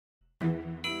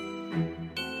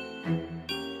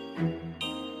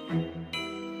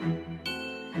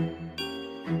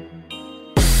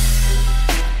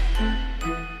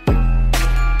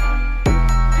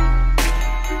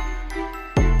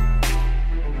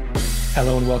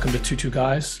Hello and welcome to Two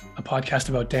Guys, a podcast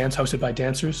about dance hosted by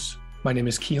dancers. My name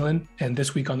is Keelan, and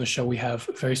this week on the show we have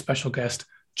a very special guest,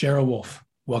 Jara Wolf.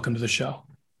 Welcome to the show.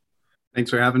 Thanks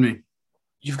for having me.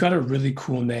 You've got a really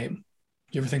cool name.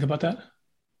 You ever think about that?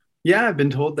 Yeah, I've been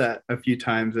told that a few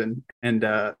times, and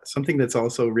something that's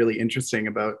also really interesting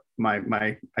about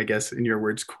my I guess in your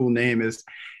words cool name is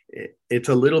it's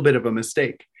a little bit of a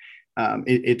mistake.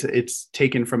 It's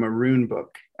taken from a rune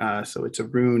book. So it's a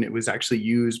rune. It was actually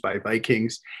used by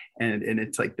Vikings, and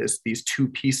it's like these two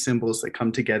peace symbols that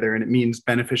come together, and it means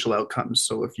beneficial outcomes.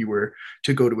 So if you were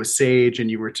to go to a sage and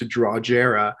you were to draw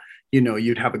Jara,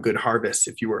 you'd have a good harvest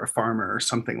if you were a farmer or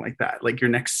something like that. Like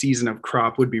your next season of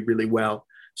crop would be really well.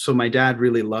 So my dad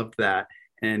really loved that,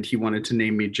 and he wanted to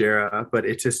name me Jara, but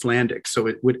it's Icelandic, so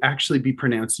it would actually be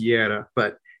pronounced Jera,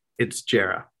 but it's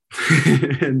Jara.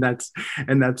 and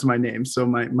that's my name. So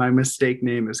my mistake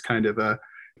name is kind of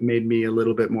made me a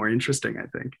little bit more interesting, I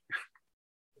think.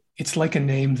 It's like a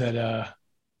name that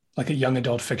like a young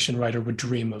adult fiction writer would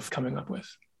dream of coming up with,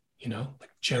 like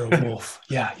Jara Wolf.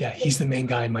 Yeah, he's the main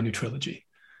guy in my new trilogy.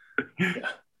 Yeah.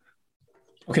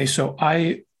 Okay, so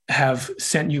I have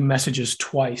sent you messages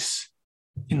twice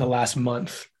in the last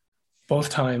month. Both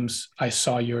times I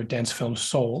saw your dance film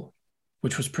Soul,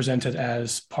 which was presented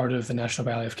as part of the National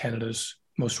Ballet of Canada's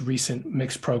most recent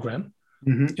mixed program.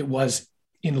 Mm-hmm. It was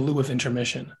in lieu of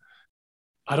intermission.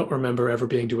 I don't remember ever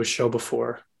being to a show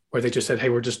before where they just said, hey,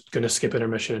 we're just going to skip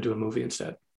intermission and do a movie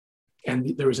instead.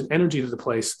 And there was an energy to the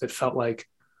place that felt like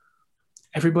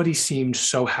everybody seemed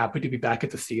so happy to be back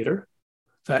at the theater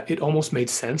that it almost made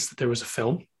sense that there was a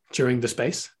film during the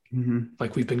space. Mm-hmm.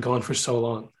 Like, we've been gone for so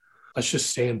long. Let's just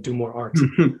stay and do more art.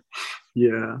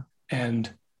 Yeah. And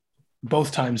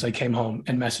both times I came home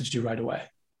and messaged you right away.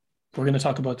 We're going to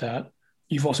talk about that.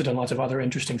 You've also done lots of other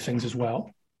interesting things as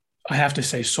well. I have to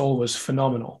say Soul was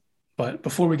phenomenal. But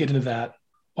before we get into that,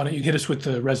 why don't you hit us with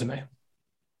the resume?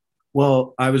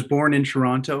 Well, I was born in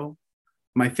Toronto.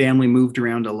 My family moved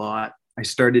around a lot. I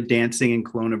started dancing in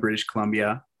Kelowna, British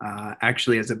Columbia,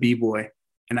 actually as a b-boy.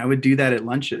 And I would do that at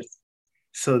lunches.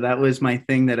 So that was my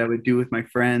thing that I would do with my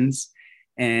friends.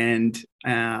 And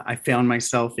I found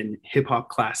myself in hip hop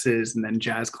classes and then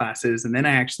jazz classes. And then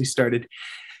I actually started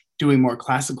doing more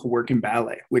classical work in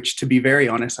ballet, which, to be very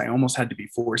honest, I almost had to be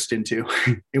forced into.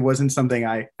 It wasn't something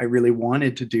I really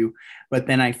wanted to do. But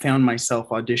then I found myself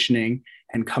auditioning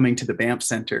and coming to the Banff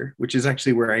Center, which is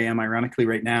actually where I am, ironically,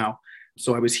 right now.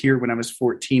 So I was here when I was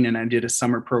 14 and I did a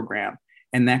summer program.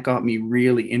 And that got me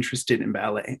really interested in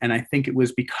ballet. And I think it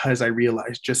was because I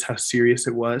realized just how serious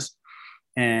it was.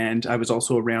 And I was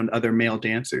also around other male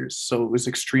dancers. So it was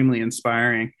extremely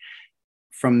inspiring.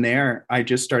 From there, I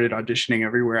just started auditioning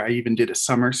everywhere. I even did a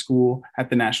summer school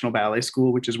at the National Ballet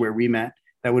School, which is where we met.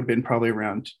 That would have been probably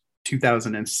around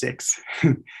 2006.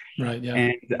 Right, yeah.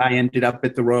 And I ended up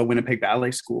at the Royal Winnipeg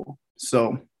Ballet School.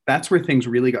 So that's where things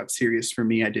really got serious for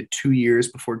me. I did 2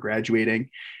 years before graduating.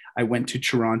 I went to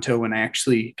Toronto and I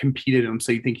actually competed on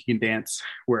So You Think You Can Dance,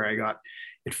 where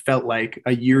it felt like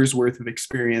a year's worth of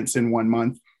experience in 1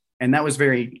 month. And that was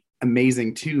very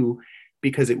amazing too,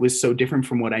 because it was so different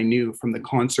from what I knew from the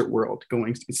concert world,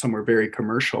 going somewhere very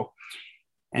commercial.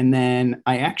 And then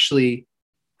I actually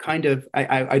I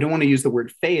don't want to use the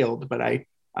word failed, but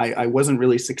I wasn't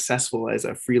really successful as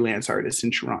a freelance artist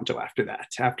in Toronto after that.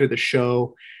 After the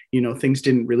show, things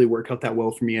didn't really work out that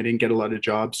well for me. I didn't get a lot of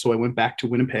jobs. So I went back to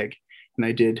Winnipeg and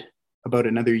I did about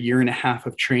another year and a half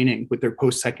of training with their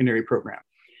post-secondary program.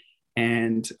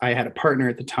 And I had a partner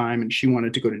at the time and she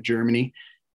wanted to go to Germany.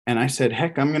 And I said,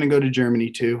 heck, I'm going to go to Germany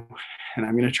too. And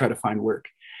I'm going to try to find work.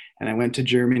 And I went to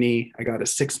Germany. I got a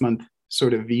 6-month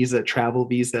sort of visa, travel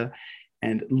visa.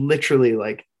 And literally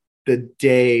like the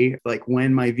day, like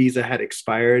when my visa had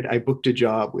expired, I booked a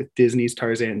job with Disney's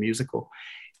Tarzan musical.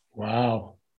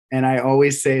 Wow. And I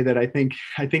always say that I think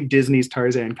Disney's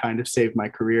Tarzan kind of saved my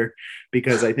career,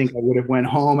 because I think I would have went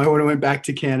home. I would have went back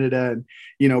to Canada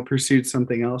and, pursued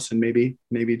something else and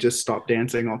maybe just stopped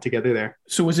dancing altogether there.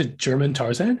 So was it German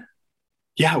Tarzan?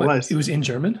 Yeah, it was. It was in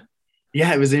German?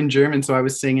 Yeah, it was in German. So I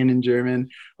was singing in German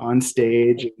on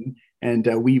stage, and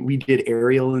we did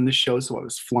aerial in the show. So I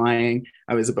was flying.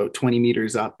 I was about 20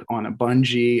 meters up on a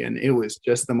bungee, and it was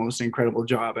just the most incredible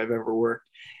job I've ever worked.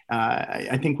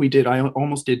 I think I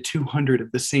almost did 200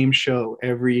 of the same show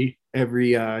every I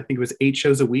think it was 8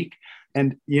 shows a week.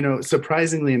 And,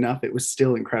 surprisingly enough, it was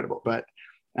still incredible, but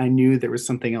I knew there was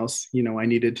something else, I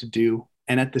needed to do.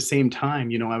 And at the same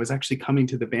time, I was actually coming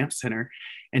to the Banff Center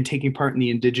and taking part in the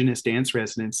Indigenous dance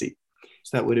residency.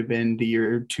 So that would have been the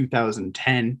year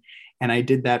 2010. And I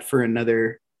did that for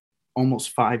another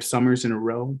almost 5 summers in a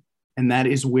row. And that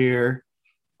is where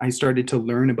I started to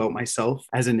learn about myself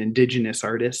as an Indigenous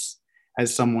artist,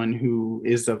 as someone who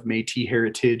is of Métis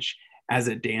heritage, as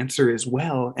a dancer as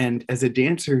well, and as a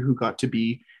dancer who got to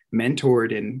be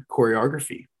mentored in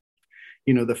choreography.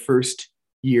 The first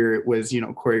year it was,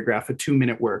 choreograph a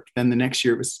 2-minute work. Then the next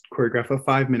year it was choreograph a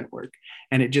 5-minute work.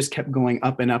 And it just kept going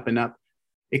up and up and up.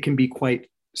 It can be quite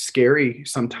scary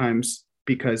sometimes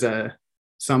because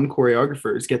some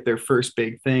choreographers get their first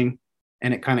big thing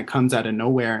and it kind of comes out of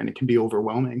nowhere and it can be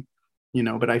overwhelming,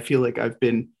 but I feel like I've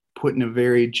been put in a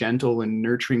very gentle and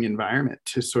nurturing environment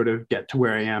to sort of get to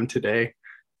where I am today.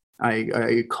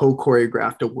 I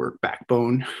co-choreographed a work,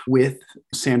 Backbone, with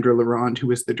Sandra Laurent, who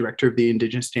was the director of the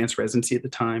Indigenous Dance Residency at the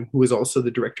time, who was also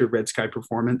the director of Red Sky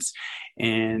Performance.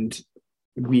 And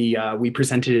we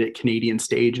presented it at Canadian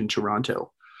Stage in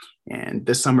Toronto. And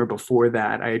the summer before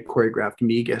that, I had choreographed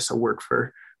Migas, a work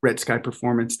for Red Sky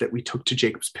Performance that we took to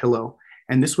Jacob's Pillow.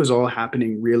 And this was all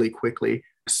happening really quickly.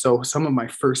 So some of my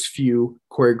first few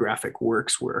choreographic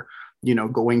works were,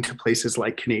 going to places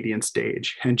like Canadian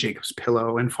Stage and Jacob's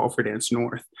Pillow and Fall for Dance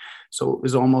North. So it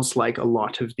was almost like a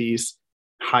lot of these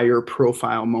higher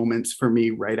profile moments for me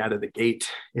right out of the gate,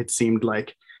 it seemed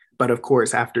like. But of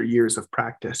course, after years of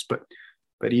practice, but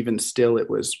even still, it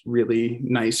was really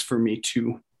nice for me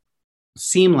to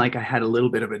seem like I had a little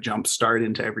bit of a jump start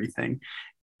into everything,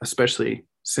 especially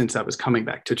since I was coming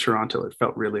back to Toronto. It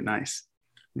felt really nice.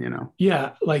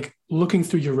 Yeah, like looking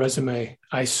through your resume,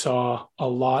 I saw a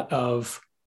lot of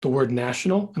the word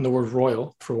national and the word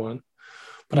royal for one,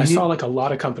 but I saw like a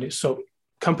lot of companies. So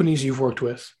companies you've worked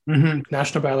with,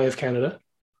 National Ballet of Canada,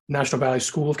 National Ballet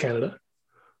School of Canada,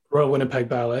 Royal Winnipeg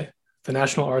Ballet, the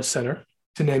National Arts Centre,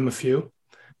 to name a few,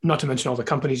 not to mention all the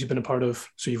companies you've been a part of.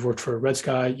 So you've worked for Red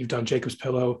Sky, you've done Jacob's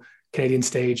Pillow, Canadian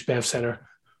Stage, Banff Centre.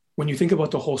 When you think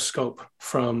about the whole scope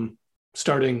from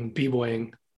starting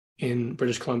b-boying in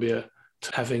British Columbia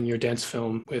to having your dance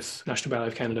film with National Ballet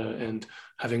of Canada and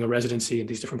having a residency in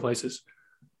these different places,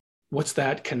 what's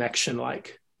that connection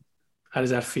like? How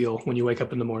does that feel when you wake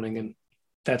up in the morning and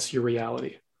that's your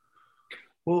reality?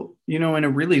 Well, in a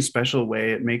really special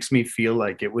way, it makes me feel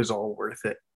like it was all worth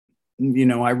it.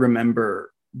 I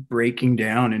remember breaking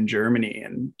down in Germany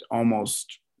and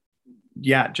almost,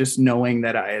 just knowing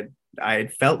that I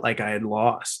had felt like I had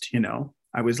lost.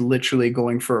 I was literally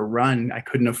going for a run. I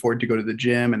couldn't afford to go to the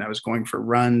gym and I was going for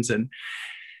runs. And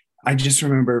I just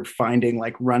remember finding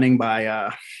like running by,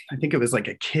 I think it was like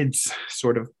a kid's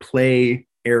sort of play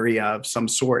area of some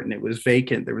sort, and it was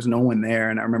vacant. There was no one there.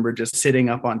 And I remember just sitting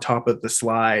up on top of the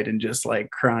slide and just like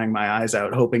crying my eyes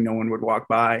out, hoping no one would walk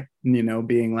by,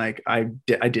 being like, I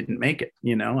didn't make it.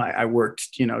 I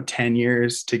worked, 10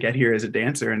 years to get here as a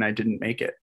dancer and I didn't make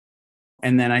it.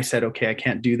 And then I said, okay, I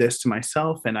can't do this to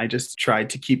myself. And I just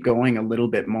tried to keep going a little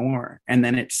bit more. And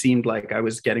then it seemed like I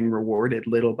was getting rewarded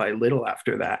little by little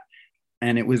after that.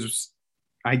 And it was,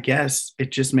 I guess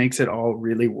it just makes it all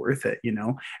really worth it.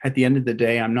 At the end of the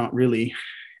day,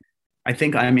 I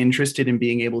think I'm interested in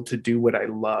being able to do what I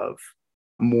love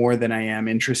more than I am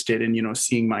interested in,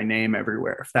 seeing my name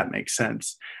everywhere, if that makes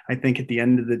sense. I think at the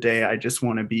end of the day, I just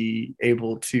want to be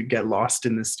able to get lost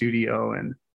in the studio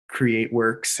and create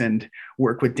works and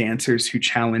work with dancers who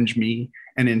challenge me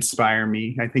and inspire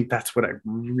me. I think that's what I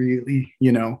really,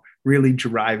 really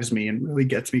drives me and really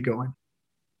gets me going.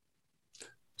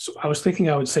 So I was thinking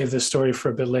I would save this story for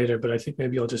a bit later, but I think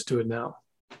maybe I'll just do it now.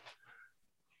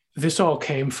 This all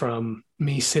came from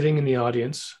me sitting in the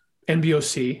audience,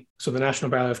 NBOC, so the National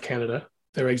Ballet of Canada,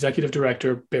 their executive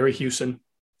director, Barry Hewson.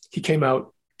 He came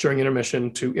out during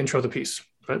intermission to intro the piece,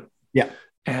 right? Yeah.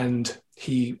 And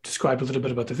he described a little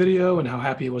bit about the video and how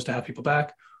happy he was to have people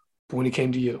back. But when he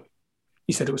came to you,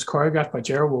 he said it was choreographed by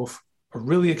Jared Wolf, a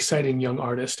really exciting young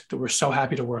artist that we're so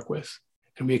happy to work with.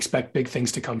 And we expect big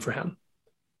things to come for him.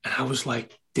 And I was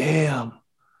like, damn,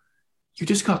 you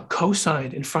just got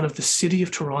co-signed in front of the city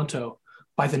of Toronto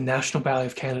by the National Ballet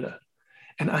of Canada.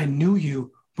 And I knew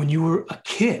you when you were a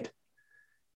kid.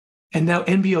 And now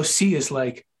NBOC is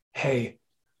like, hey,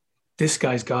 this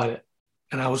guy's got it.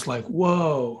 And I was like,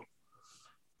 whoa,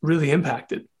 really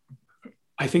impacted.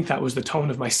 I think that was the tone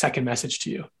of my second message to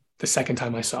you, the second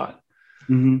time I saw it.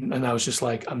 Mm-hmm. And I was just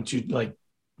like, do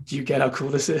you get how cool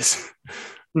this is?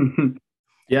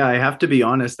 Yeah, I have to be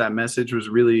honest, that message was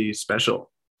really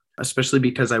special, especially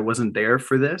because I wasn't there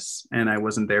for this and I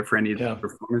wasn't there for any of the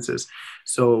performances.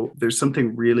 So there's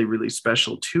something really, really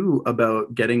special too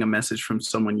about getting a message from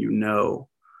someone even though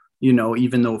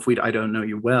I don't know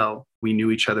you well, we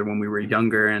knew each other when we were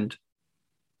younger, and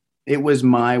it was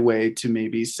my way to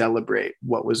maybe celebrate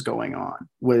what was going on,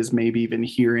 was maybe even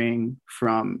hearing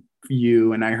from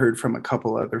you, and I heard from a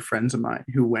couple other friends of mine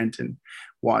who went and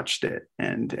watched it,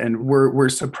 and were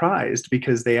surprised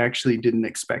because they actually didn't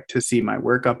expect to see my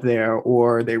work up there,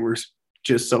 or they were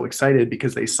just so excited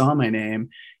because they saw my name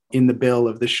in the bill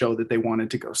of the show that they wanted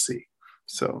to go see.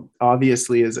 So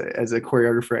obviously, as a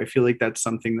choreographer, I feel like that's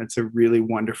something that's a really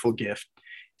wonderful gift,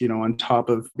 on top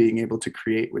of being able to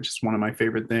create, which is one of my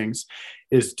favorite things,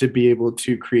 is to be able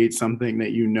to create something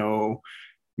that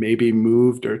maybe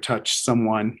moved or touched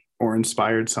someone or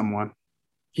inspired someone.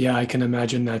 Yeah, I can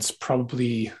imagine that's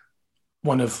probably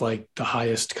one of like the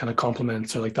highest kind of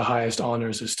compliments, or like the highest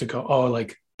honors, is to go, oh,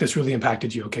 like this really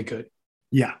impacted you. Okay, good.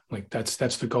 Yeah. Like that's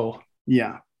the goal.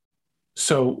 Yeah.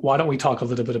 So why don't we talk a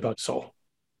little bit about Soul?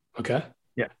 Okay.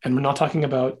 Yeah. And we're not talking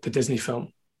about the Disney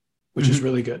film, which is Mm-hmm.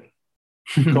 really good.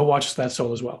 Go watch that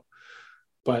Soul as well.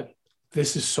 But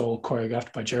this is Soul,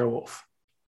 choreographed by Gerald Wolfe,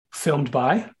 filmed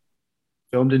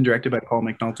and directed by Paul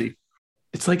McNulty.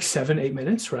 it's like 7-8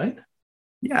 minutes, right?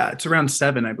 Yeah, it's around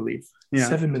 7, I believe. Yeah.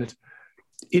 7 minutes.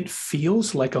 It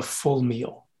feels like a full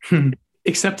meal,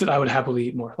 except that I would happily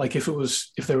eat more. Like if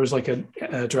there was like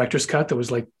a director's cut that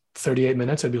was like 38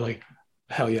 minutes, I'd be like,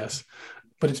 hell yes.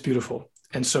 But it's beautiful.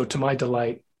 And so to my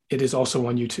delight, it is also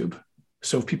on YouTube.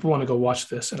 So if people want to go watch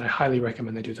this, and I highly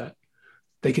recommend they do that,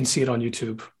 they can see it on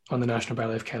YouTube on the National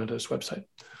Ballet of Canada's website.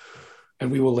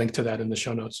 And we will link to that in the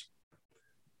show notes.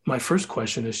 My first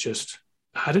question is just,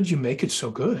 how did you make it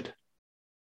so good?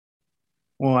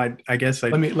 Well, I guess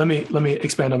let me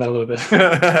expand on that a little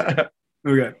bit.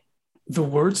 Okay. The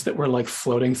words that were like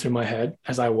floating through my head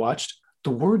as I watched,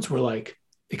 the words were like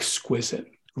exquisite,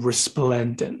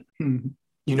 resplendent. Mm-hmm.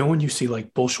 When you see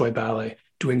like Bolshoi Ballet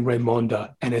doing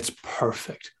Raymonda and it's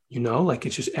perfect, like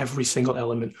it's just every single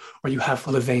element. Or you have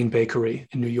Levain Bakery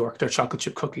in New York, their chocolate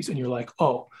chip cookies, and you're like,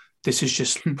 oh, this is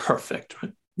just perfect.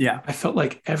 Yeah. I felt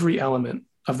like every element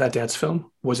of that dance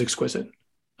film was exquisite.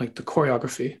 Like the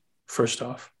choreography, first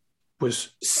off,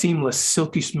 was seamless,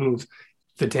 silky smooth.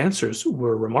 The dancers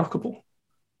were remarkable.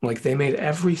 Like they made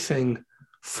everything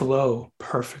flow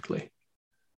perfectly.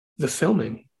 The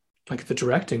filming, like the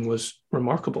directing, was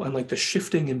remarkable. And like the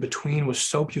shifting in between was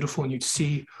so beautiful. And you'd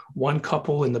see one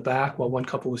couple in the back while one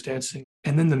couple was dancing.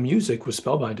 And then the music was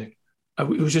spellbinding. It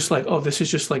was just like, oh, this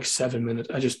is just like 7 minutes.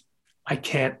 I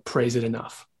can't praise it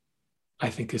enough, I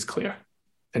think is clear.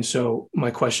 And so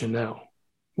my question now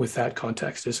with that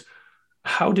context is,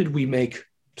 how did we make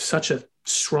such a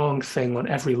strong thing on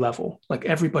every level? Like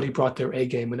everybody brought their A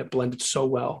game and it blended so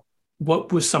well.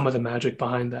 What was some of the magic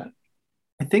behind that?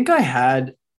 I think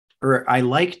I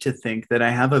like to think that I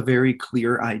have a very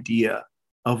clear idea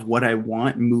of what I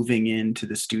want moving into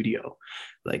the studio.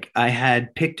 Like I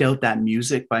had picked out that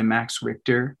music by Max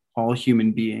Richter, All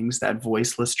Human Beings, that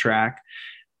voiceless track.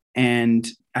 And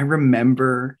I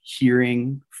remember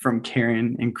hearing from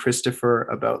Karen and Christopher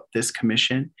about this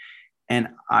commission. And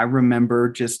I remember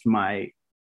just my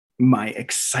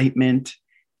excitement.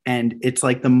 And it's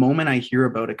like the moment I hear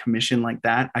about a commission like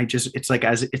that, it's like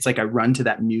I run to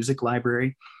that music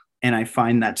library and I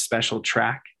find that special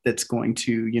track that's going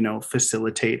to,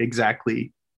 facilitate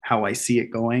exactly how I see it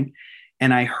going.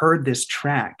 And I heard this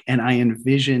track and I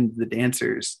envisioned the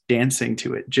dancers dancing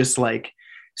to it, just like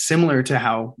similar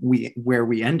to where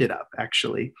we ended up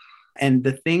actually. And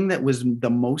the thing that was the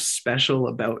most special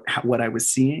about what I was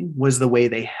seeing was the way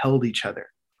they held each other.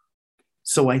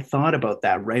 So I thought about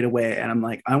that right away. And I'm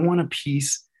like, I want a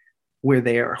piece where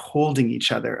they are holding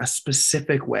each other a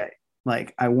specific way.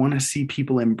 Like I want to see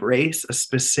people embrace a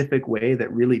specific way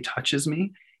that really touches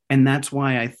me. And that's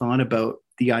why I thought about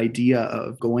the idea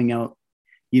of going out,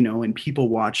 and people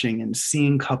watching and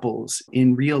seeing couples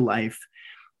in real life.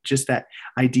 Just that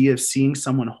idea of seeing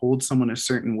someone hold someone a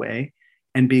certain way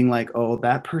and being like, oh,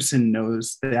 that person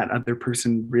knows that other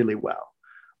person really well.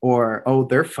 Or, oh,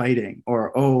 they're fighting.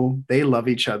 Or, oh, they love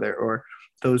each other. Or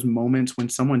those moments when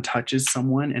someone touches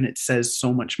someone and it says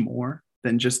so much more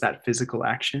than just that physical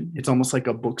action. It's almost like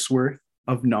a book's worth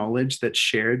of knowledge that's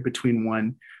shared between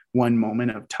one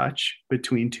moment of touch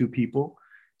between two people.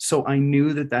 So I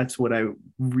knew that that's what I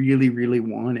really, really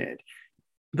wanted.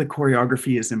 The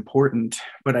choreography is important,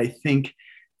 but I think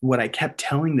what I kept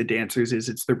telling the dancers is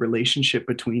it's the relationship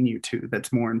between you two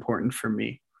that's more important for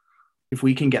me. If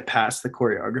we can get past the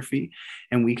choreography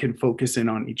and we can focus in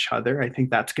on each other, I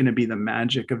think that's going to be the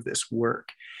magic of this work.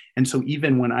 And so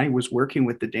even when I was working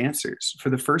with the dancers for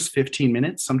the first 15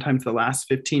 minutes, sometimes the last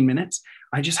 15 minutes,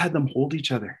 I just had them hold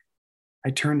each other.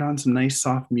 I turned on some nice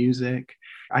soft music.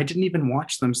 I didn't even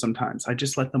watch them sometimes. I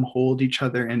just let them hold each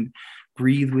other and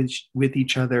breathe with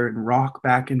each other and rock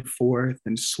back and forth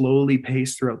and slowly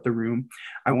pace throughout the room.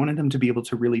 I wanted them to be able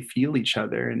to really feel each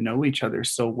other and know each other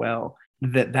so well.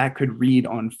 that could read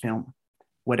on film,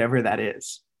 whatever that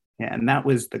is. And that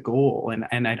was the goal.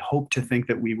 And I'd hope to think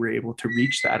that we were able to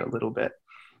reach that a little bit.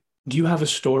 Do you have a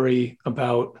story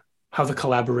about how the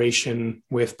collaboration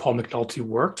with Paul McNulty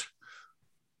worked?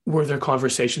 Were there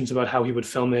conversations about how he would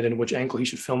film it and which angle he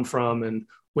should film from and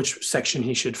which section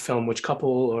he should film which couple,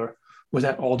 or was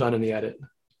that all done in the edit?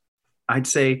 I'd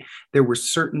say there were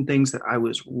certain things that I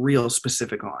was real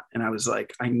specific on. And I was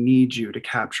like, I need you to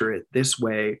capture it this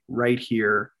way, right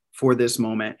here, for this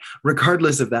moment,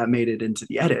 regardless if that made it into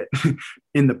the edit.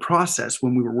 In the process,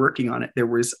 when we were working on it, there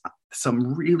was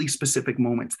some really specific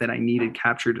moments that I needed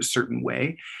captured a certain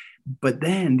way. But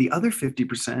then the other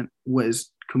 50%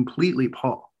 was completely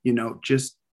Paul,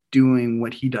 just doing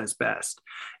what he does best.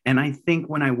 And I think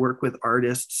when I work with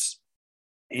artists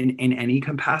in any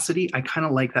capacity, I kind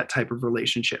of like that type of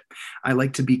relationship. I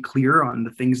like to be clear on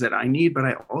the things that I need, but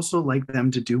I also like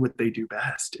them to do what they do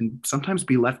best and sometimes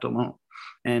be left alone.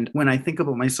 And when I think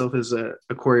about myself as a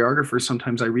choreographer,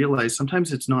 sometimes I realize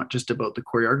sometimes it's not just about the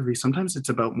choreography. Sometimes it's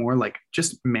about more like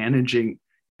just managing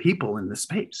people in the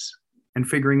space and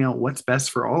figuring out what's best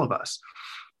for all of us,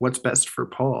 what's best for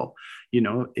Paul.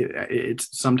 It's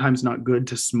sometimes not good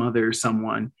to smother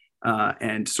someone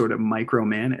and sort of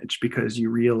micromanage, because you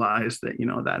realize that,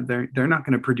 that they're not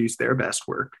going to produce their best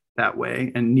work that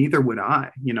way. And neither would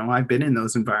I. I've been in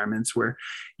those environments where,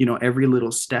 every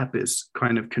little step is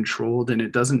kind of controlled and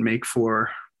it doesn't make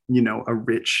for, a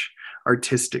rich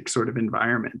artistic sort of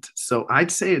environment. So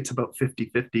I'd say it's about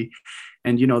 50-50.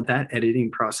 And, that editing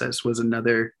process was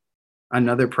another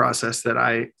process that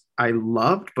I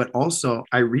loved, but also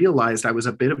I realized I was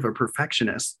a bit of a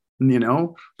perfectionist,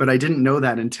 but I didn't know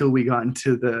that until we got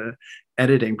into the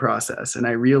editing process. And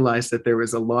I realized that there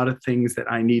was a lot of things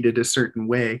that I needed a certain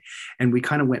way. And we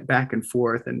kind of went back and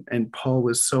forth, and Paul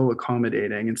was so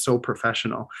accommodating and so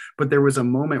professional. But there was a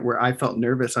moment where I felt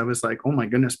nervous. I was like, oh my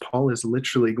goodness, Paul is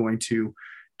literally going to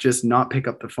just not pick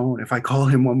up the phone if I call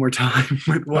him one more time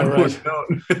with one more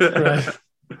note.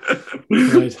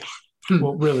 Right. Right.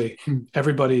 Well, really,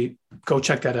 everybody go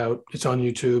check that out. It's on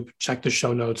YouTube. Check the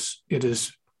show notes. It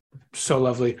is so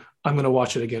lovely. I'm going to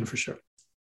watch it again for sure.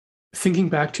 Thinking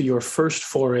back to your first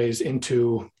forays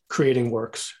into creating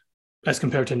works as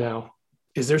compared to now,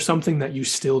 is there something that you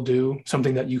still do,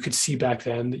 something that you could see back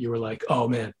then that you were like, oh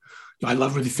man, I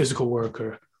love really physical work,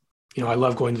 or, I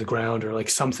love going to the ground, or like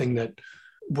something that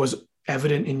was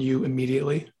evident in you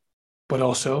immediately, but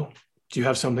also do you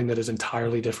have something that is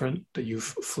entirely different that you've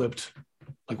flipped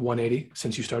like 180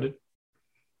 since you started?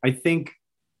 I think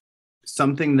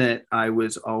something that I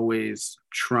was always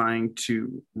trying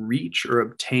to reach or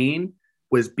obtain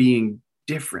was being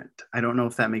different. I don't know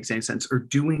if that makes any sense, or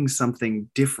doing something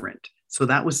different. So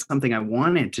that was something I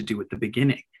wanted to do at the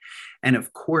beginning. And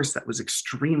of course, that was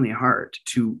extremely hard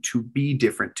to be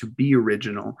different, to be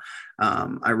original.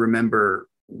 I remember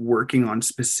working on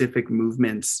specific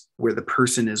movements where the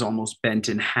person is almost bent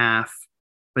in half,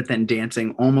 but then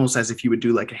dancing almost as if you would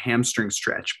do like a hamstring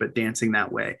stretch, but dancing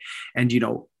that way. And,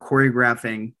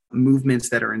 choreographing movements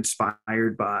that are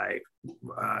inspired by,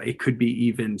 it could be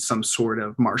even some sort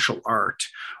of martial art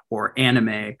or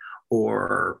anime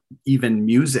or even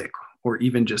music or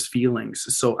even just feelings.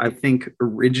 So I think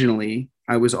originally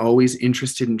I was always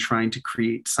interested in trying to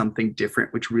create something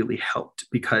different, which really helped,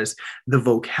 because the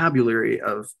vocabulary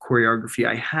of choreography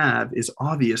I have is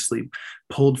obviously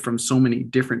pulled from so many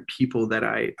different people that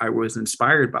I was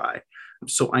inspired by.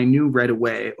 So I knew right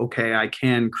away, okay, I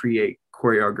can create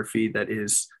choreography that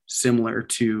is similar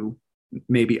to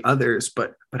maybe others,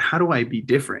 but how do I be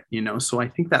different? So I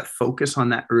think that focus on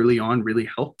that early on really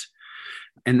helped.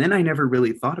 And then I never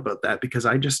really thought about that, because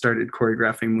I just started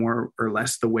choreographing more or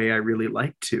less the way I really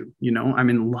like to.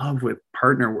 I'm in love with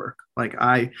partner work. Like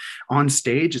on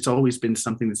stage, it's always been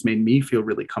something that's made me feel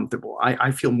really comfortable.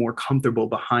 I feel more comfortable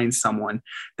behind someone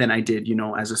than I did,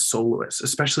 as a soloist,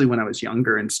 especially when I was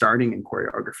younger and starting in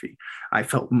choreography. I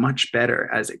felt much better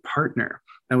as a partner.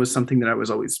 That was something that I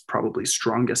was always probably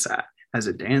strongest at as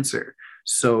a dancer.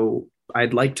 So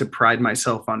I'd like to pride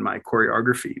myself on my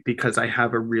choreography, because I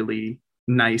have a really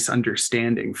nice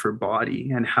understanding for body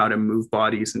and how to move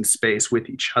bodies in space with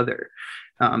each other.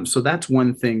 So that's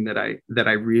one thing that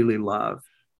I really love.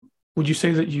 Would you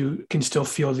say that you can still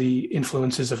feel the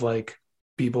influences of like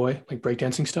b-boy, like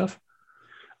breakdancing stuff?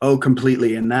 Oh,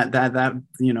 completely. And that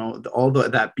all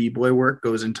that b-boy work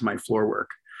goes into my floor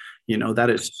work. That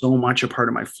is so much a part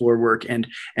of my floor work. And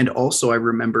also I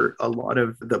remember a lot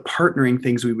of the partnering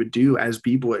things we would do as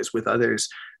b-boys with others,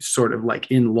 sort of like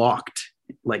in locked,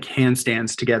 like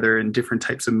handstands together and different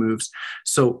types of moves.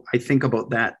 So I think about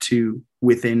that too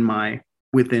within my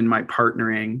within my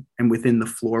partnering and within the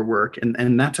floor work.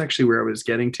 And that's actually where I was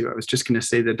getting to. I was just going to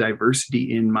say the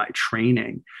diversity in my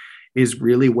training is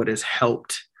really what has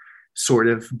helped sort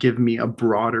of give me a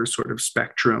broader sort of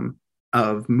spectrum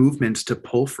of movements to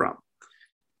pull from.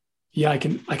 Yeah, I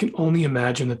can only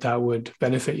imagine that that would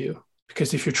benefit you,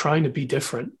 because if you're trying to be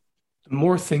different, the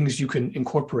more things you can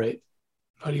incorporate,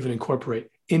 not even incorporate,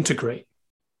 integrate,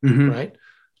 right?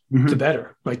 The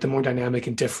better, right? The more dynamic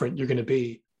and different you're going to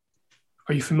be.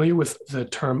 Are you familiar with the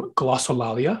term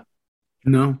glossolalia?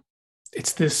 No.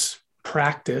 It's this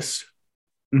practice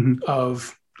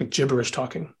of like gibberish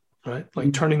talking, right?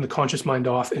 Like turning the conscious mind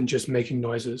off and just making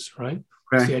noises, right?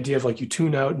 Okay. It's the idea of like you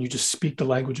tune out and you just speak the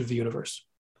language of the universe.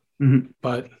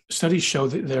 But studies show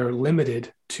that they're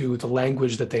limited to the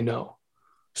language that they know.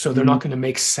 So they're not going to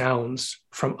make sounds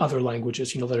from other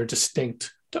languages, that are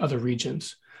distinct to other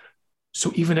regions.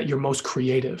 So even at your most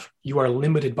creative, you are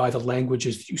limited by the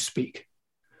languages you speak.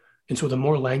 And so the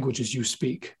more languages you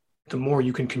speak, the more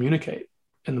you can communicate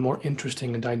and the more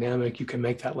interesting and dynamic you can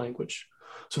make that language.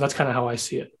 So that's kind of how I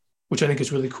see it, which I think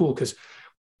is really cool, because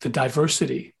the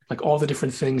diversity, like all the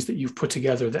different things that you've put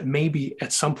together that maybe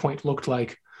at some point looked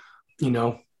like,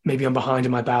 maybe I'm behind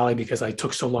in my ballet because I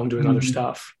took so long doing other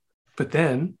stuff. But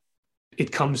then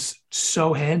it comes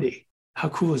so handy. How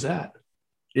cool is that?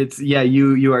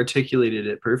 You articulated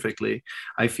it perfectly.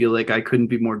 I feel like I couldn't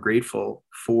be more grateful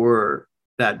for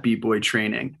that b-boy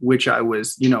training, which I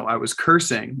was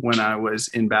cursing when I was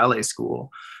in ballet school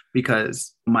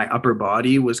because my upper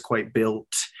body was quite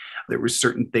built. There were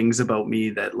certain things about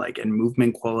me that and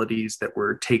movement qualities that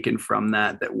were taken from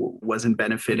that wasn't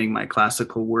benefiting my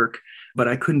classical work, but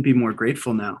I couldn't be more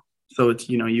grateful now. So it's,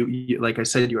 you like I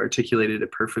said, you articulated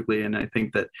it perfectly. And I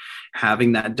think that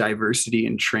having that diversity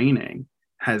in training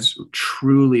has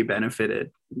truly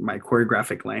benefited my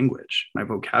choreographic language, my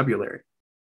vocabulary.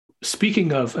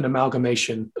 Speaking of an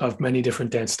amalgamation of many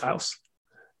different dance styles,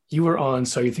 you were on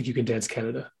So You Think You Can Dance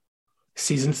Canada,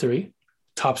 season 3,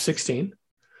 top 16.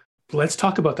 Let's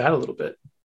talk about that a little bit.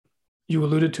 You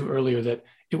alluded to earlier that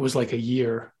it was like a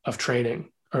year of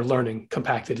training or learning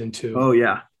compacted into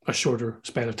a shorter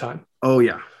span of time. Oh,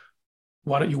 yeah.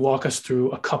 Why don't you walk us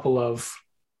through a couple of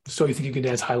So You Think You Can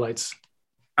Dance highlights?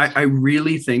 I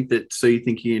really think that So You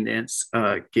Think You Can Dance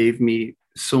gave me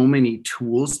so many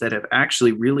tools that have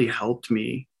actually really helped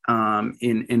me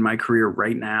in my career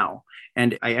right now.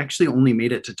 And I actually only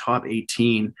made it to top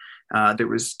 18. There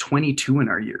was 22 in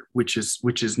our year, which is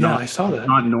I saw that.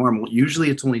 Not normal. Usually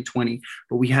it's only 20,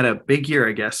 but we had a big year,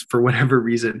 I guess, for whatever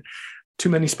reason. Too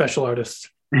many special artists.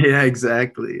 Yeah,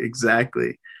 exactly.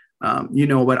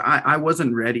 But I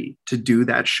wasn't ready to do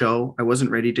that show. I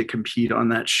wasn't ready to compete on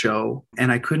that show.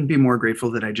 And I couldn't be more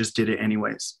grateful that I just did it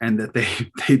anyways. And that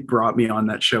they brought me on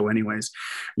that show anyways.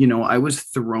 I was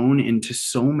thrown into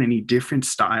so many different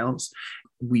styles.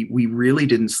 We really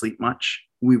didn't sleep much.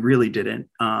 We really didn't.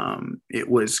 It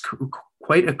was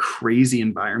quite a crazy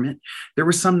environment. There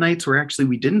were some nights where actually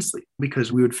we didn't sleep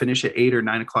because we would finish at 8 or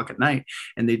 9 o'clock at night.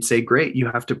 And they'd say, great, you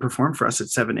have to perform for us at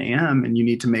 7 a.m. and you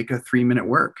need to make a 3-minute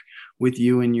work with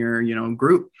you and your,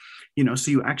 group.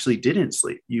 So you actually didn't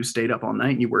sleep. You stayed up all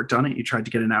night and you worked on it. You tried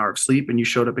to get an hour of sleep and you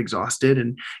showed up exhausted.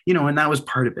 And, and that was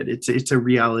part of it. It's a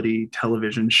reality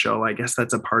television show. I guess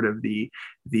that's a part of the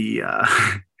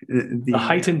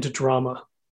heightened drama.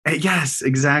 Yes,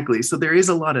 exactly. So there is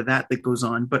a lot of that goes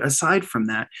on. But aside from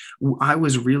that, I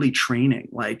was really training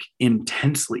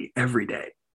intensely every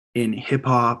day in hip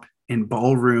hop, in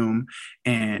ballroom,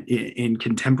 and in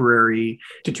contemporary.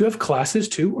 Did you have classes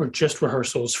too, or just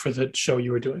rehearsals for the show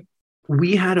you were doing?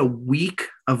 We had a week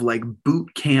of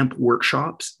boot camp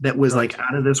workshops that was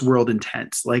out of this world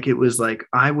intense. It was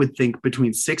I would think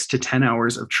between 6 to 10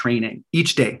 hours of training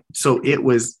each day. So it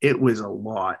was a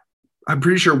lot. I'm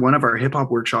pretty sure one of our hip hop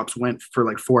workshops went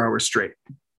for 4 hours straight.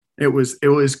 It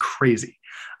was crazy.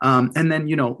 And then,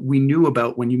 we knew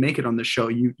about when you make it on the show,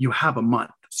 you have a month.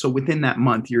 So within that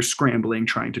month, you're scrambling,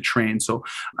 trying to train. So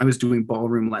I was doing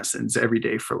ballroom lessons every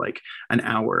day for an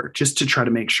hour just to try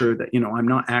to make sure that, I'm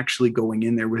not actually going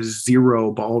in there with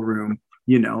zero ballroom,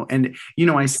 and,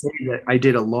 I say that I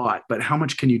did a lot, but how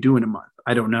much can you do in a month?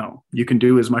 I don't know. You can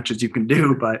do as much as you can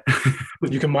do, but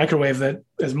you can microwave that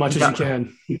as much as you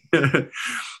can.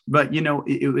 But,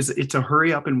 it's a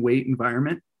hurry up and wait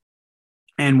environment.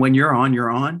 And when you're on,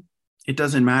 you're on. It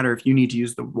doesn't matter if you need to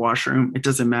use the washroom. It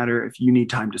doesn't matter if you need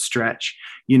time to stretch.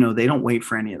 They don't wait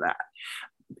for any of that.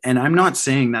 And I'm not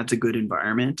saying that's a good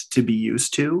environment to be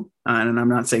used to. And I'm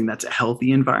not saying that's a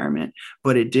healthy environment,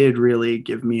 but it did really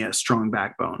give me a strong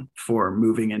backbone for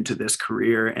moving into this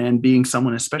career and being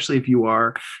someone, especially if you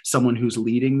are someone who's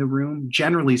leading the room.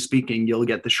 Generally speaking, you'll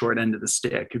get the short end of the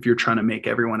stick if you're trying to make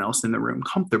everyone else in the room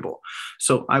comfortable.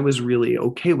 So I was really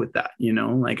okay with that.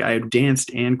 Like I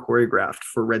danced and choreographed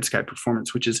for Red Sky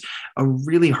Performance, which is a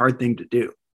really hard thing to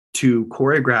do, to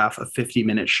choreograph a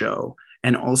 50-minute show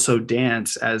and also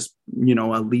dance as,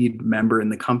 a lead member in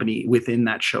the company within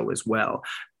that show as well.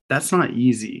 That's not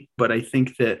easy, but I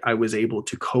think that I was able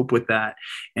to cope with that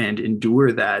and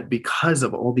endure that because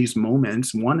of all these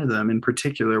moments. One of them in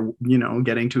particular,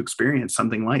 getting to experience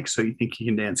something like So You Think You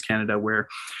Can Dance Canada, where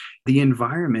the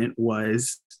environment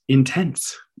was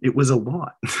intense. It was a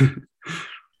lot.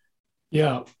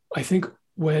 Yeah, I think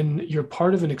when you're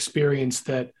part of an experience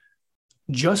that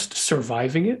just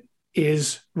surviving it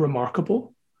is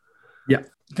remarkable, yeah,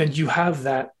 then you have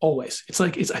that always. I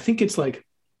think it's like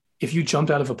if you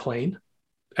jumped out of a plane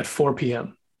at 4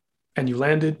 p.m. and you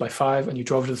landed by 5 and you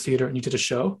drove to the theater and you did a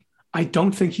show, I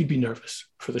don't think you'd be nervous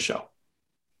for the show.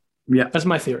 Yeah. That's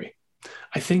my theory.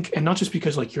 I think, and not just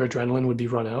because like your adrenaline would be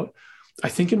run out, I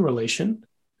think in relation,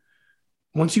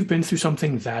 once you've been through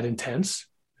something that intense,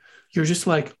 you're just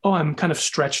like, oh, I'm kind of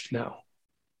stretched now.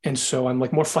 And so I'm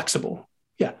like more flexible.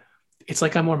 Yeah. It's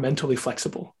like I'm more mentally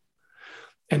flexible.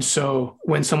 And so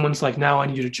when someone's like, now I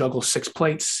need you to juggle 6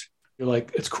 plates, you're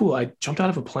like, it's cool. I jumped out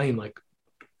of a plane like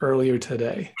earlier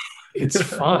today. It's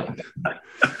fine.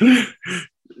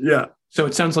 Yeah. So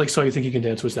it sounds like So You Think You Can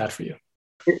Dance was that for you.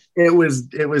 It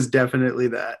was definitely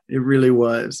that. It really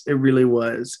was.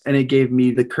 And it gave me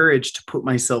the courage to put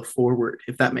myself forward,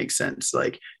 if that makes sense,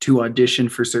 like to audition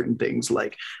for certain things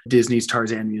like Disney's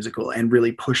Tarzan musical and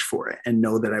really push for it and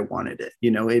know that I wanted it.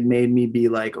 It made me be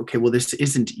like, okay, well, this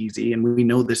isn't easy. And we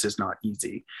know this is not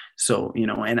easy. So,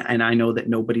 and I know that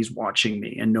nobody's watching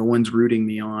me and no one's rooting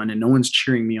me on and no one's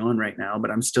cheering me on right now,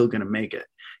 but I'm still going to make it,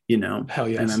 Hell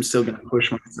yes. And I'm still going to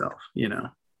push myself,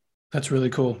 That's really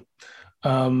cool.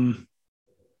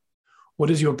 What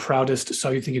is your proudest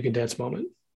So You Think You Can Dance moment?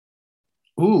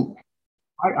 Ooh,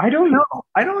 I don't know.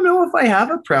 I don't know if I have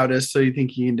a proudest So You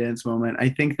Think You Can Dance moment. I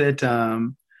think that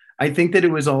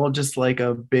it was all just like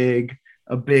a big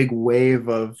wave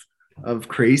of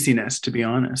craziness, to be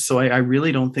honest. So I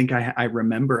really don't think I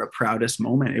remember a proudest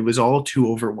moment. It was all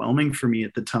too overwhelming for me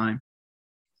at the time.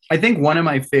 I think one of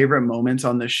my favorite moments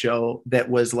on the show that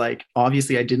was like,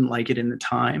 obviously I didn't like it in the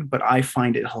time, but I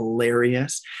find it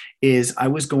hilarious, is I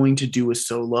was going to do a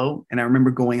solo. And I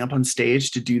remember going up on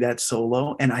stage to do that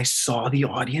solo and I saw the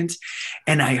audience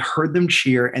and I heard them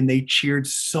cheer and they cheered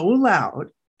so loud.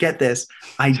 Get this,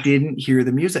 I didn't hear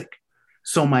the music.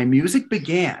 So my music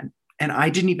began and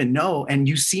I didn't even know. And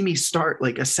you see me start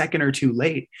like a second or two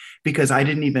late because I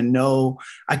didn't even know.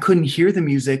 I couldn't hear the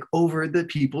music over the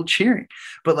people cheering.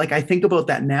 But like, I think about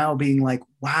that now being like,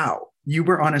 wow, you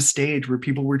were on a stage where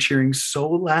people were cheering so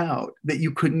loud that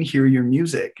you couldn't hear your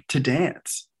music to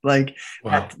dance. Like,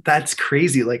 wow. That's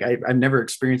crazy. Like I've never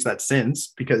experienced that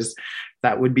since, because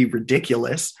that would be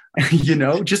ridiculous.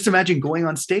 Just imagine going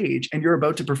on stage and you're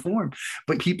about to perform,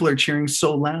 but people are cheering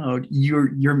so loud, you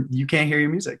can't hear your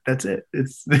music. That's it.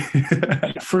 It's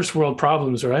first world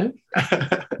problems, right?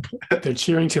 They're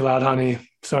cheering too loud, honey.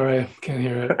 Sorry, can't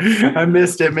hear it. I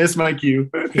missed my cue.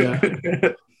 Yeah.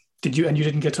 And you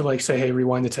didn't get to like say, hey,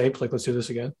 rewind the tape, like let's do this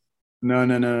again? No.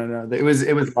 It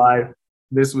was live.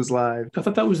 This was live. I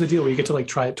thought that was the deal where you get to like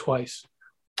try it twice.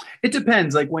 It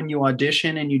depends. Like when you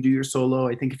audition and you do your solo,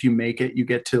 I think if you make it, you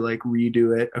get to like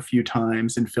redo it a few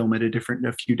times and film it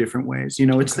a few different ways.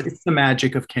 It's the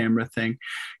magic of camera thing,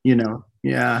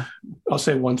 Yeah. I'll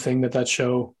say one thing that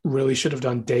show really should have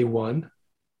done day one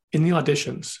in the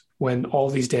auditions, when all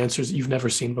these dancers you've never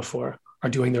seen before are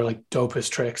doing their like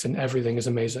dopest tricks and everything is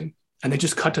amazing. And they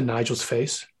just cut to Nigel's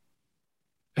face.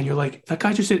 And you're like, that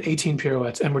guy just did 18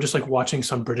 pirouettes. And we're just like watching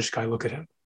some British guy look at him.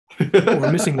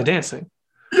 We're missing the dancing.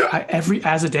 Yeah.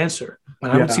 As a dancer,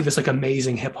 when I would see this like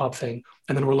amazing hip hop thing,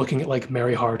 and then we're looking at like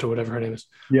Mary Hart or whatever her name is.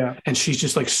 Yeah. And she's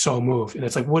just like so moved. And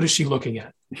it's like, what is she looking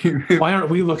at? Why aren't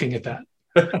we looking at that?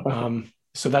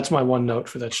 So that's my one note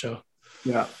for that show.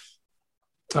 Yeah.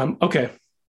 Okay.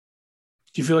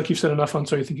 Do you feel like you've said enough on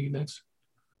So You Think You Can Dance?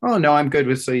 Oh, no, I'm good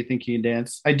with So You Think You Can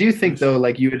Dance. I do think, though,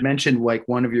 like you had mentioned, like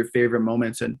one of your favorite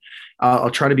moments, and I'll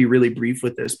try to be really brief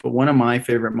with this, but one of my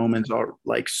favorite moments are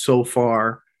like so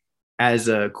far as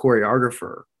a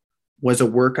choreographer was a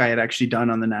work I had actually done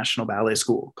on the National Ballet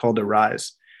School called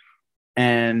Arise.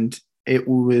 And it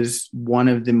was one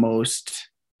of the most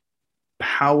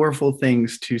powerful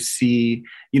things to see.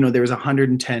 There was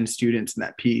 110 students in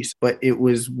that piece, but it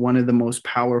was one of the most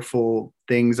powerful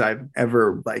things I've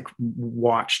ever like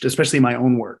watched, especially my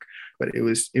own work. But it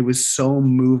was so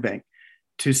moving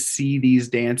to see these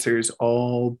dancers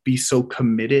all be so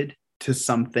committed to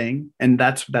something. And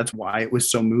that's why it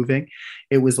was so moving.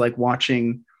 It was like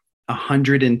watching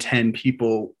 110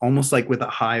 people almost like with a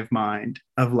hive mind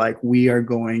of like, we are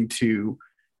going to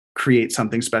create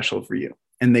something special for you.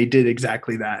 And they did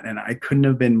exactly that. And I couldn't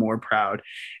have been more proud.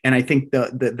 And I think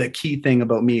the key thing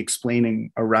about me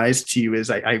explaining Arise to you is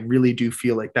I really do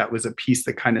feel like that was a piece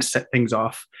that kind of set things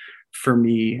off for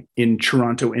me in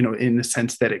Toronto, in the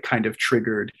sense that it kind of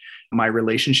triggered my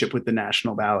relationship with the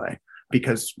National Ballet.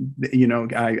 Because,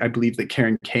 I believe that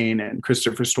Karen Kane and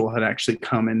Christopher Stoll had actually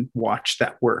come and watched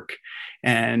that work.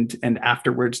 And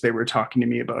afterwards, they were talking to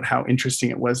me about how interesting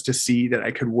it was to see that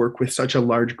I could work with such a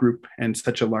large group and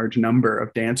such a large number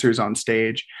of dancers on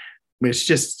stage. It's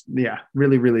just,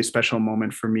 really, really special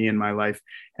moment for me in my life,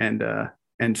 and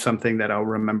something that I'll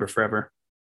remember forever.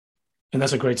 And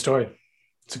that's a great story.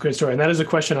 It's a great story. And that is a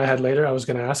question I had later. I was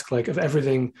going to ask, like, of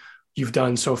everything you've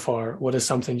done so far, what is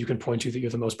something you can point to that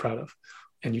you're the most proud of?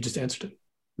 And you just answered it.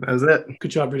 That was it.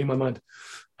 Good job reading my mind.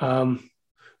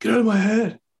 Get out of my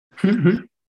head.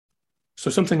 So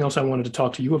something else I wanted to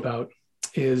talk to you about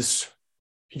is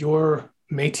your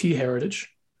Métis heritage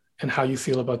and how you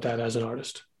feel about that as an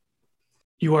artist.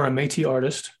 You are a Métis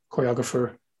artist,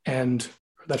 choreographer, and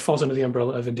that falls under the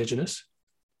umbrella of Indigenous.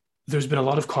 There's been a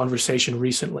lot of conversation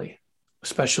recently,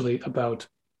 especially about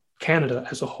Canada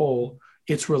as a whole,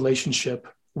 its relationship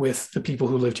with the people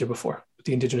who lived here before,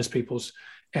 the Indigenous peoples.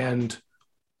 And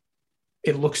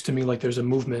it looks to me like there's a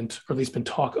movement, or at least been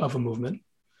talk of a movement.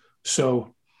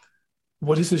 So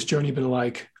what has this journey been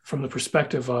like from the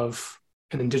perspective of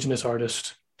an Indigenous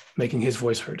artist making his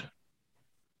voice heard?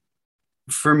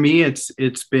 For me, it's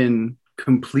been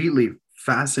completely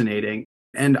fascinating,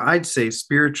 and I'd say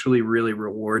spiritually really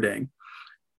rewarding.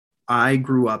 I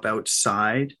grew up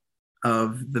outside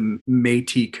of the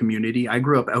Métis community. I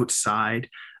grew up outside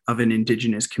of an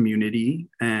Indigenous community,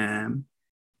 and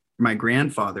my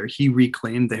grandfather, he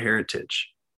reclaimed the heritage.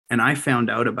 And I found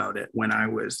out about it when I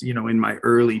was, in my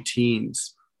early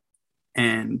teens.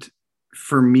 And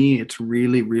for me, it's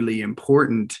really, really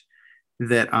important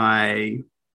that I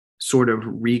sort of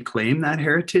reclaim that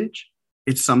heritage.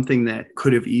 It's something that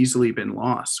could have easily been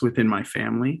lost within my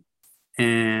family.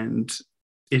 And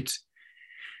it's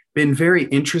been very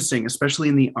interesting, especially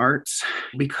in the arts,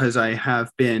 because I have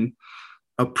been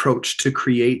approached to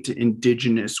create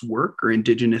Indigenous work or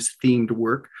Indigenous themed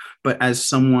work. But as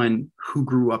someone who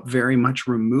grew up very much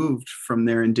removed from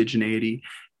their indigeneity,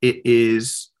 it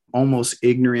is almost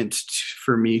ignorant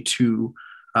for me to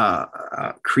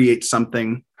create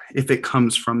something if it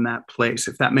comes from that place,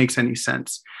 if that makes any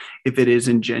sense, if it is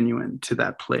ingenuine to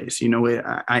that place.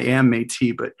 I am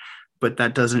Métis, but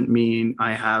that doesn't mean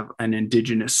I have an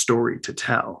Indigenous story to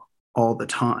tell all the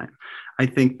time. I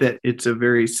think that it's a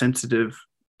very sensitive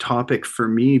topic for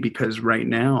me because right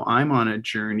now I'm on a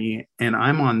journey and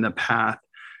I'm on the path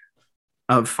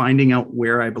of finding out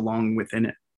where I belong within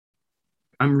it.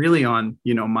 I'm really on,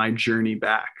 my journey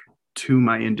back to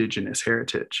my Indigenous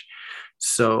heritage.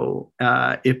 So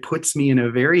it puts me in a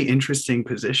very interesting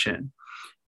position.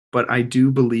 But I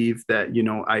do believe that,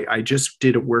 I just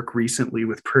did a work recently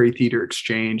with Prairie Theater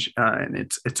Exchange, and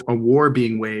it's a war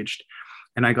being waged.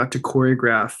 And I got to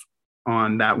choreograph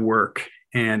on that work,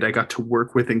 and I got to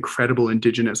work with incredible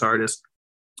Indigenous artists.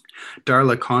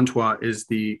 Darla Contois is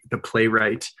the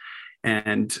playwright,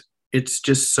 and it's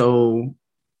just so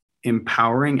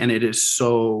empowering, and it is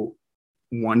so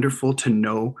wonderful to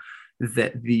know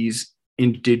that these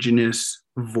Indigenous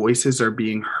voices are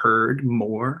being heard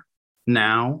more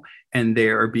now, and they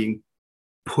are being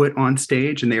put on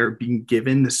stage and they are being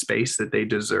given the space that they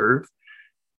deserve.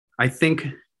 I think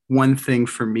one thing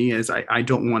for me is I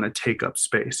don't want to take up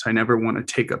space. I never want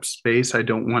to take up space. I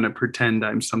don't want to pretend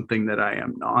I'm something that I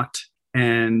am not.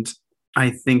 And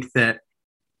I think that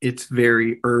it's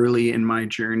very early in my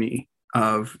journey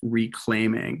of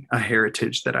reclaiming a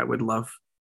heritage that I would love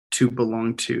to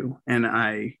belong to. And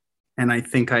I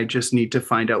think I just need to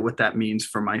find out what that means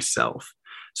for myself.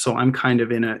 So I'm kind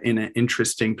of in an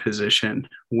interesting position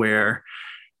where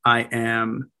I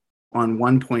am on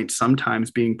one point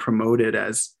sometimes being promoted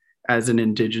as an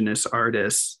Indigenous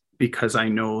artist, because I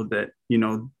know that,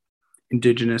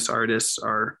 Indigenous artists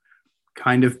are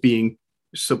kind of being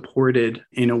supported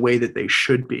in a way that they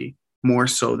should be, more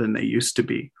so than they used to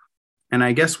be. And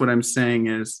I guess what I'm saying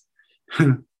is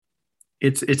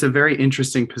it's a very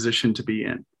interesting position to be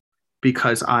in,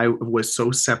 because I was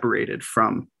so separated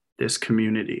from this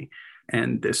community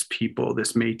and this people,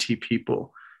 this Métis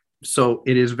people. So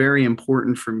it is very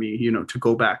important for me, to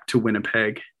go back to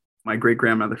Winnipeg, my great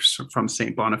grandmother's from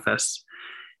St. Boniface,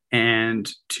 and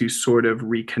to sort of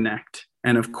reconnect.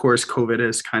 And of course, COVID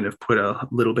has kind of put a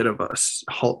little bit of a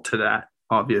halt to that.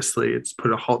 Obviously, it's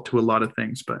put a halt to a lot of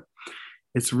things, but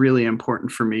it's really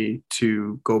important for me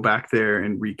to go back there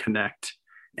and reconnect.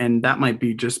 And that might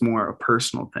be just more a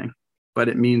personal thing, but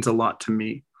it means a lot to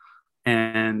me.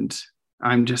 And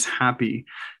I'm just happy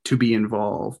to be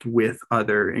involved with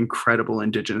other incredible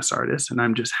Indigenous artists. And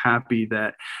I'm just happy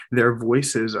that their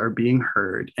voices are being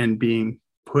heard and being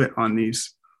put on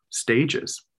these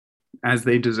stages as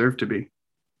they deserve to be.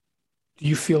 Do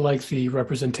you feel like the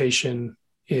representation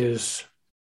is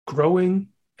growing?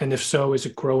 And if so, is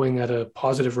it growing at a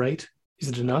positive rate? Is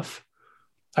it enough?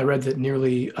 I read that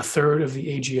nearly a third of the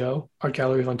AGO, Art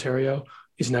Gallery of Ontario,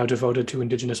 is now devoted to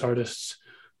Indigenous artists.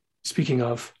 Speaking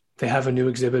of, they have a new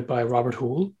exhibit by Robert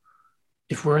Houle.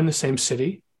 If we're in the same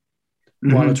city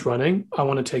while it's running, I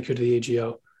want to take you to the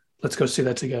AGO. Let's go see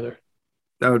that together.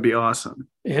 That would be awesome.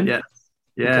 In? Yeah.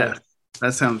 Okay.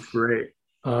 That sounds great.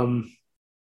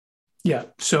 Yeah.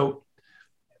 So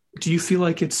do you feel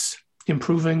like it's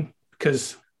improving?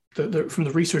 Because from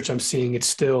the research I'm seeing, it's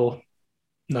still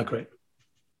not great.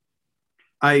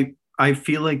 I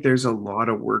feel like there's a lot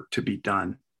of work to be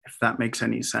done, if that makes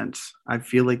any sense. I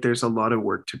feel like there's a lot of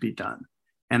work to be done.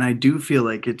 And I do feel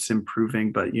like it's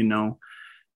improving, but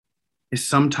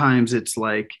sometimes it's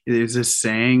like, there's a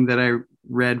saying that I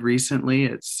read recently.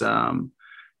 It's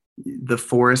the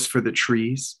forest for the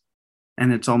trees.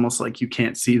 And it's almost like you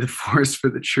can't see the forest for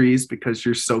the trees because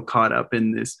you're so caught up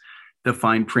in the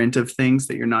fine print of things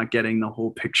that you're not getting the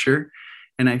whole picture.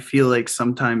 And I feel like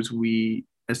sometimes we,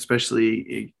 especially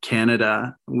in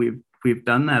Canada, we've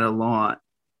done that a lot.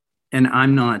 And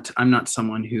I'm not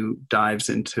someone who dives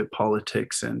into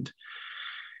politics, and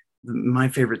my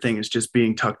favorite thing is just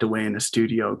being tucked away in a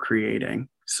studio creating.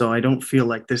 So I don't feel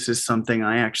like this is something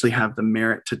I actually have the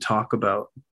merit to talk about.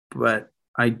 But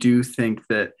I do think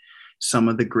that some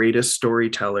of the greatest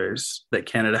storytellers that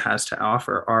Canada has to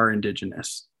offer are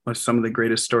Indigenous. Some of the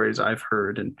greatest stories I've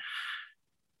heard, and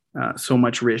so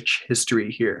much rich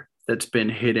history here that's been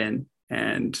hidden,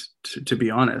 and to be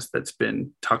honest, that's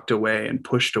been tucked away and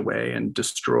pushed away and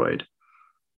destroyed.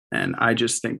 And I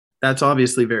just think that's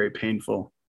obviously very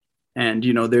painful. And,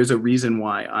 there's a reason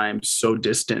why I'm so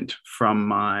distant from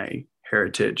my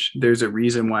heritage. There's a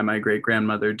reason why my great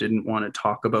grandmother didn't want to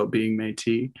talk about being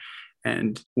Métis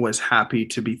and was happy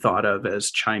to be thought of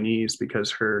as Chinese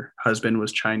because her husband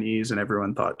was Chinese and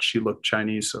everyone thought she looked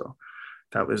Chinese. So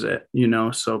that was it,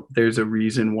 So there's a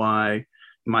reason why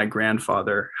my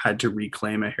grandfather had to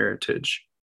reclaim a heritage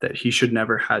that he should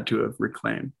never had to have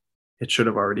reclaimed. It should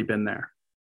have already been there.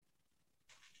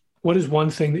 What is one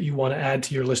thing that you want to add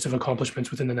to your list of accomplishments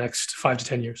within the next 5 to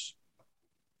 10 years?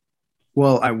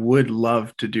 Well, I would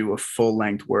love to do a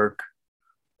full-length work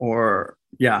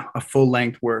a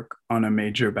full-length work on a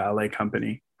major ballet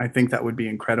company. I think that would be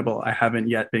incredible. I haven't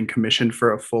yet been commissioned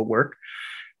for a full work,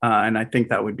 and I think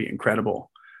that would be incredible.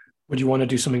 Would you want to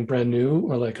do something brand new,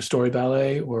 or like a story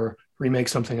ballet, or remake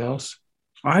something else?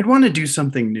 I'd want to do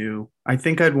something new. I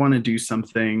think I'd want to do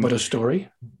something. But a story?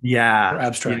 Yeah. Or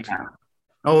abstract? Yeah.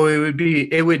 Oh, it'd be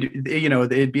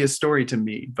a story to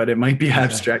me, but it might be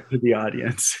abstract to the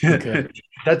audience. Okay.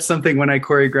 That's something when I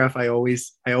choreograph, I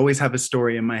always have a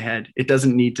story in my head. It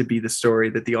doesn't need to be the story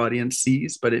that the audience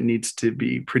sees, but it needs to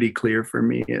be pretty clear for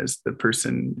me as the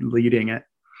person leading it.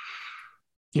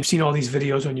 You've seen all these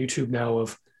videos on YouTube now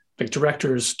of like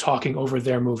directors talking over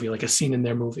their movie, like a scene in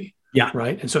their movie. Yeah.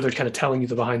 Right. And so they're kind of telling you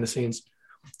the behind the scenes.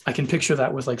 I can picture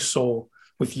that with like Soul,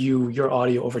 with your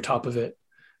audio over top of it.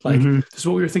 Like, this is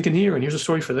what we were thinking here, and here's a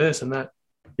story for this and that.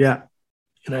 Yeah.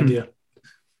 An idea.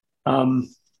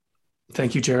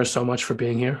 Thank you, Jarrah, so much for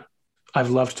being here.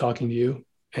 I've loved talking to you,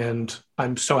 and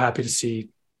I'm so happy to see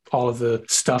all of the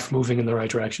stuff moving in the right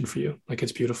direction for you. Like,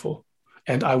 it's beautiful.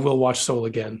 And I will watch Soul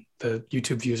again. The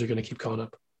YouTube views are going to keep going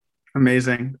up.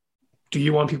 Amazing. Do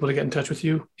you want people to get in touch with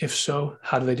you? If so,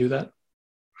 how do they do that?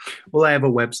 Well, I have a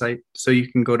website, so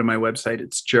you can go to my website.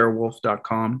 It's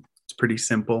jarrahwolf.com. It's pretty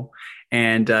simple.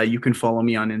 And you can follow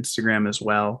me on Instagram as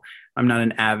well. I'm not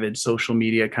an avid social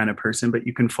media kind of person, but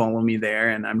you can follow me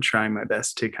there. And I'm trying my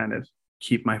best to kind of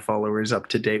keep my followers up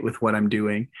to date with what I'm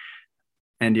doing.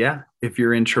 And yeah, if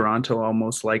you're in Toronto, I'll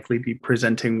most likely be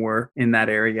presenting work in that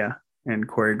area and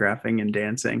choreographing and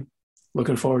dancing.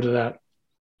 Looking forward to that.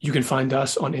 You can find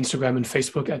us on Instagram and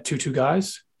Facebook at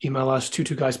 22guys. Email us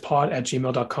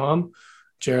 22guyspod@gmail.com.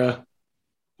 Jarrah,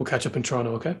 we'll catch up in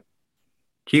Toronto, okay?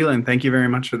 Keelan, thank you very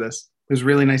much for this. It was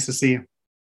really nice to see you.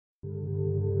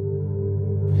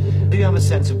 Do you have a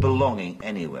sense of belonging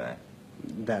anywhere?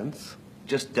 Dance.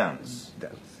 Just dance.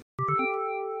 Dance.